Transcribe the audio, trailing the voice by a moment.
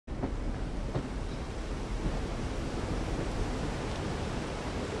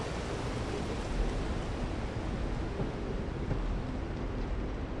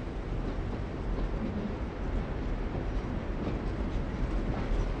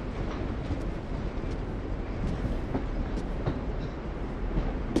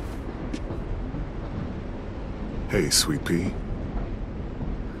Hey, Sweet Pea.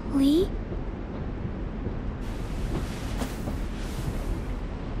 Lee?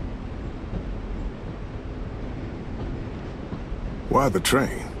 Why the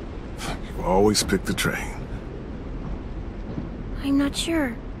train? You always pick the train. I'm not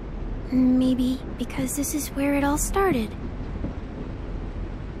sure. Maybe because this is where it all started.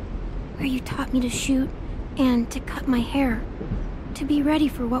 Where you taught me to shoot and to cut my hair. To be ready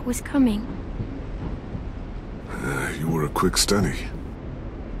for what was coming. You were a quick study.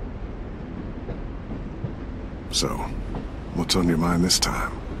 So, what's on your mind this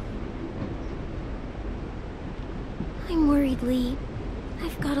time? I'm worried, Lee.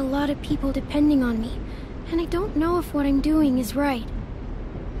 I've got a lot of people depending on me, and I don't know if what I'm doing is right.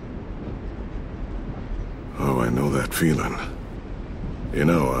 Oh, I know that feeling. You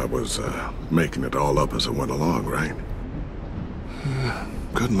know, I was, making it all up as I went along, right?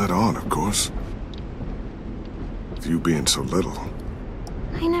 Couldn't let on, of course. With you being so little.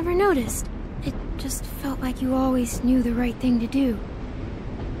 I never noticed. It just felt like you always knew the right thing to do.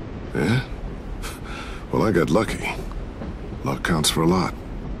 Yeah? Well, I got lucky. Luck counts for a lot.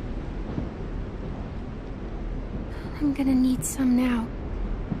 I'm gonna need some now.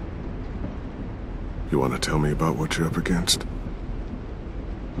 You want to tell me about what you're up against?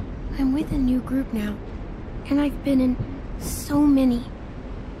 I'm with a new group now, and I've been in so many,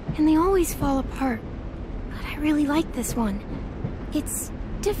 and they always fall apart. But I really like this one. It's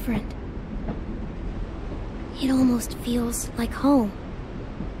different. It almost feels like home.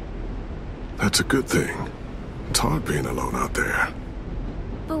 That's a good thing. It's hard being alone out there.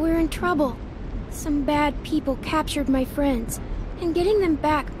 But we're in trouble. Some bad people captured my friends, and getting them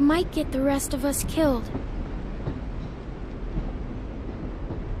back might get the rest of us killed.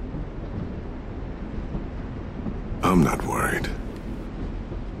 I'm not worried.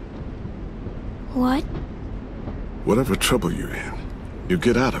 What? Whatever trouble you're in, you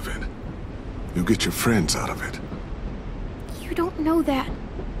get out of it. You get your friends out of it. You don't know that.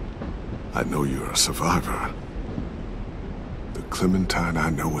 I know you're a survivor. The Clementine I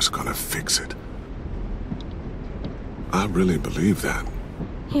know is gonna fix it. I really believe that.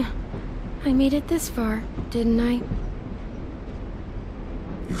 Yeah, I made it this far, didn't I?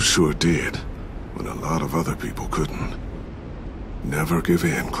 You sure did, when a lot of other people couldn't. Never give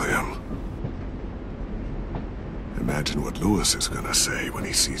in, Clem. Imagine what Lewis is gonna say when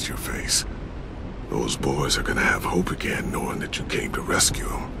he sees your face. Those boys are gonna have hope again, knowing that you came to rescue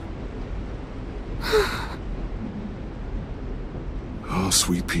them. Oh,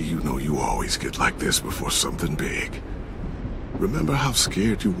 Sweet Pea, you know you always get like this before something big. Remember how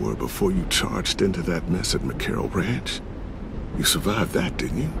scared you were before you charged into that mess at McCarroll Ranch? You survived that,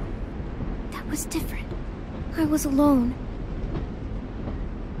 didn't you? That was different. I was alone.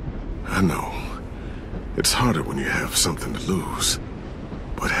 I know. It's harder when you have something to lose.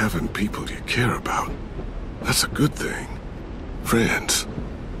 But having people you care about, that's a good thing. Friends.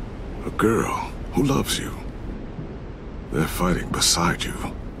 A girl who loves you. They're fighting beside you.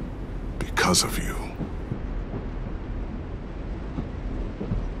 Because of you.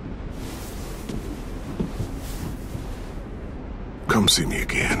 Come see me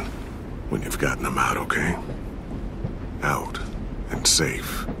again when you've gotten them out, okay? Out and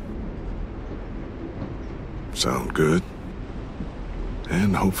safe. Sound good?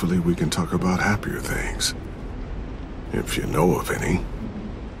 And hopefully we can talk about happier things. If you know of any.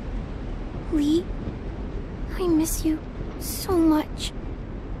 Lee, I miss you so much.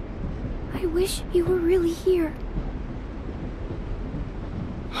 I wish you were really here.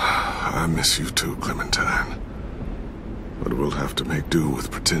 I miss you too, Clementine. But we'll have to make do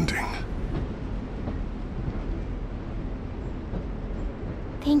with pretending.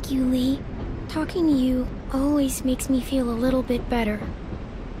 Thank you, Lee. Talking to you always makes me feel a little bit better.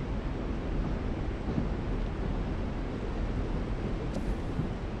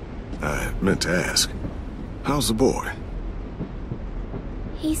 I meant to ask, how's the boy?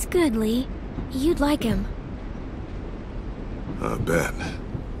 He's good, Lee. You'd like him. I bet.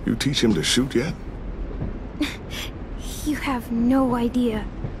 You teach him to shoot yet? You have no idea.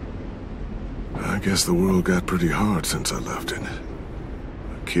 I guess the world got pretty hard since I left it.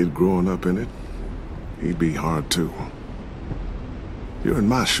 A kid growing up in it, he'd be hard too. You're in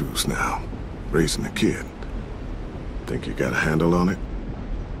my shoes now, raising a kid. Think you got a handle on it?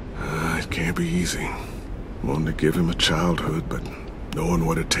 It can't be easy. Wanting to give him a childhood, but knowing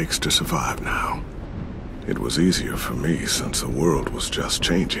what it takes to survive now. It was easier for me since the world was just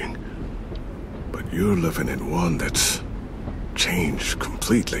changing. But you're living in one that's changed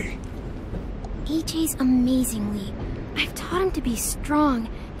completely. AJ's amazing, Lee. I've taught him to be strong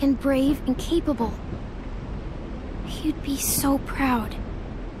and brave and capable. You'd be so proud.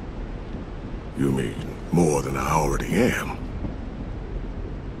 You mean more than I already am?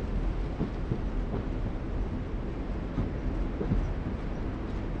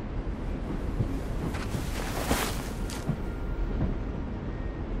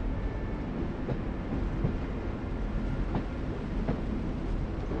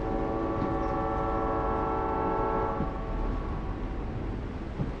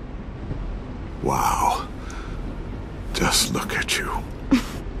 Wow. Just look at you.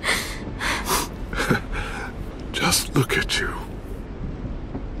 Just look at you.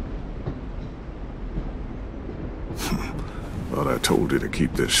 Thought I told you to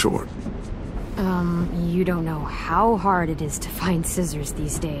keep this short. You don't know how hard it is to find scissors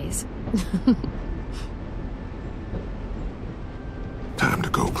these days. Time to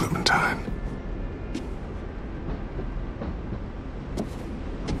go, Clementine.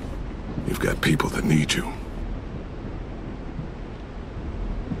 You've got people that need you.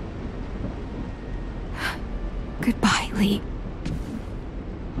 Goodbye, Lee.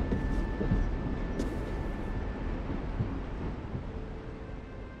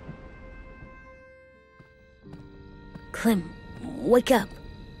 Clem, wake up.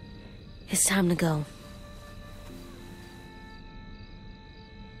 It's time to go.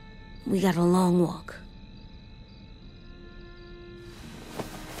 We got a long walk.